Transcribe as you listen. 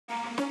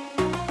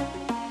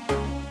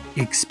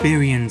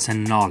Experience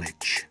and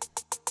knowledge.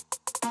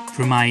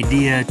 From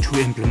idea to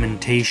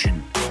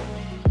implementation,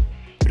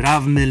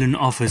 Rafmiðlun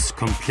offers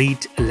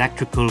complete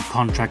electrical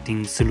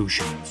contracting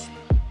solutions.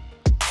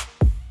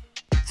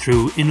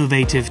 Through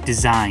innovative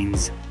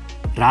designs,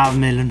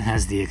 Rafmiðlun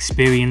has the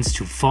experience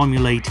to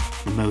formulate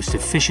the most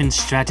efficient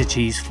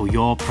strategies for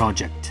your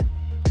project.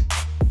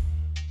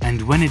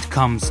 And when it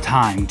comes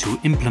time to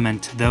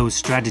implement those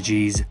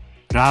strategies,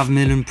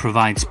 Rafmiðlun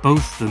provides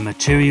both the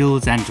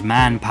materials and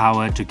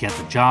manpower to get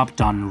the job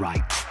done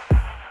right.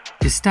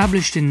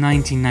 Established in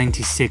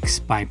 1996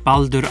 by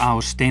Baldur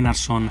Á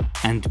Steinarsson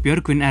and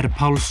Björgvin R.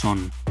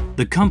 Pálsson,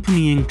 the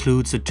company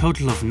includes a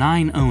total of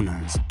 9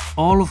 owners,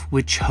 all of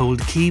which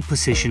hold key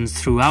positions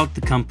throughout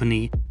the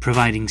company,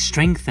 providing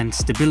strength and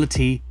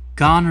stability,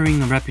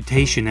 garnering a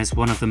reputation as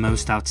one of the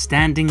most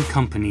outstanding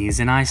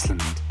companies in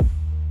Iceland.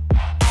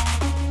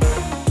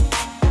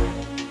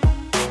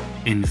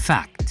 In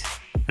fact,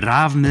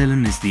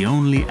 Rafmiðlun is the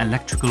only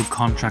electrical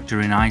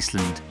contractor in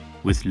Iceland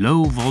with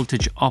low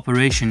voltage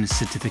operation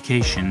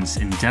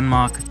certifications in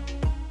Denmark,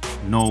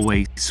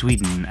 Norway,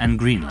 Sweden and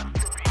Greenland.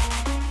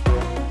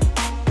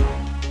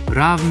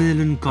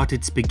 Rafmiðlun got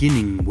its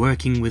beginning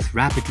working with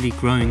rapidly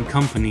growing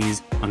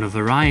companies on a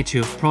variety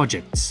of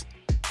projects.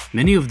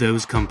 Many of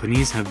those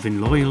companies have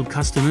been loyal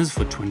customers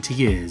for 20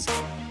 years.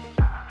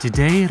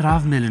 Today,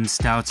 Rafmiðlun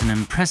touts an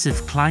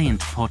impressive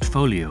client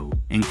portfolio,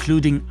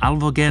 including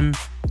Alvogen,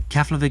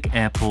 Keflavik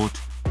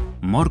Airport,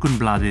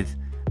 Morgunblaðið,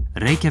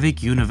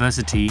 Reykjavík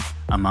University,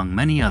 among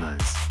many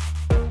others.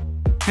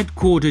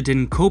 Headquartered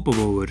in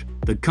Kópavogur,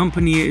 the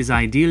company is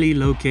ideally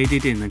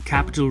located in the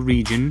capital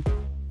region,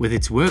 with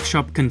its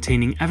workshop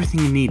containing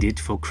everything needed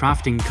for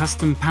crafting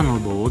custom panel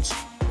boards,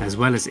 as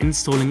well as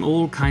installing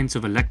all kinds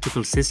of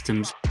electrical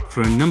systems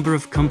for a number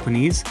of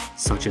companies,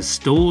 such as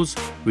stores,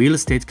 real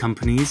estate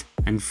companies,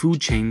 and food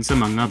chains,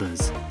 among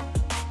others.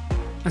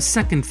 A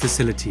second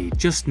facility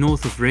just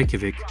north of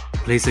Reykjavík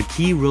plays a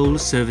key role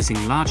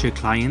servicing larger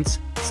clients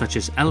such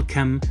as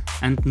Elkem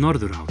and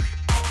Norðurál.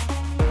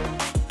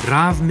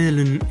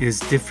 Rafmiðlun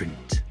is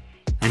different,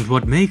 and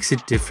what makes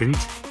it different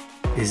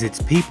is its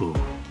people.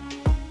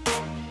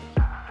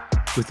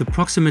 With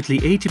approximately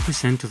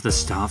 80% of the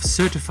staff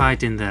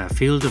certified in their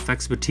field of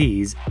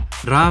expertise,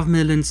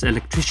 Rafmiðlun's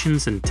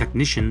electricians and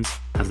technicians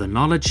have the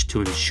knowledge to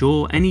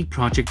ensure any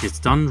project is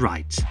done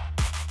right.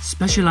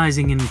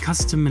 Specializing in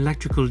custom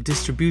electrical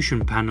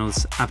distribution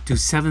panels up to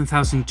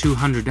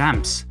 7,200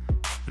 amps,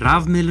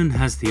 Rafmiðlun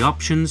has the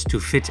options to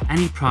fit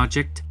any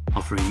project,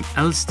 offering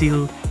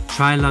L-Steel,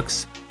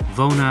 Trilux,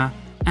 Vona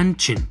and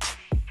Chint.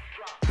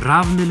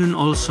 Rafmiðlun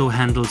also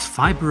handles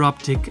fiber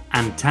optic,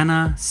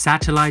 antenna,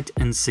 satellite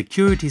and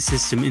security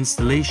system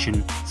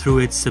installation through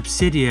its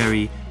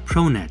subsidiary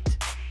ProNet,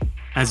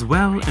 as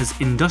well as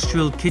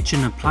industrial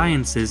kitchen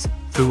appliances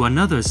through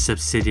another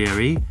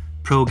subsidiary,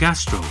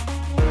 ProGastro.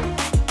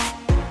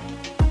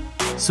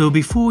 So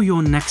before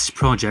your next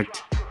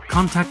project,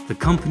 contact the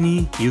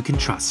company you can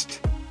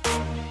trust.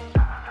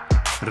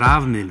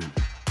 Rafmiðlun,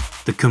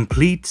 the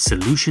complete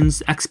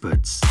solutions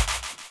experts.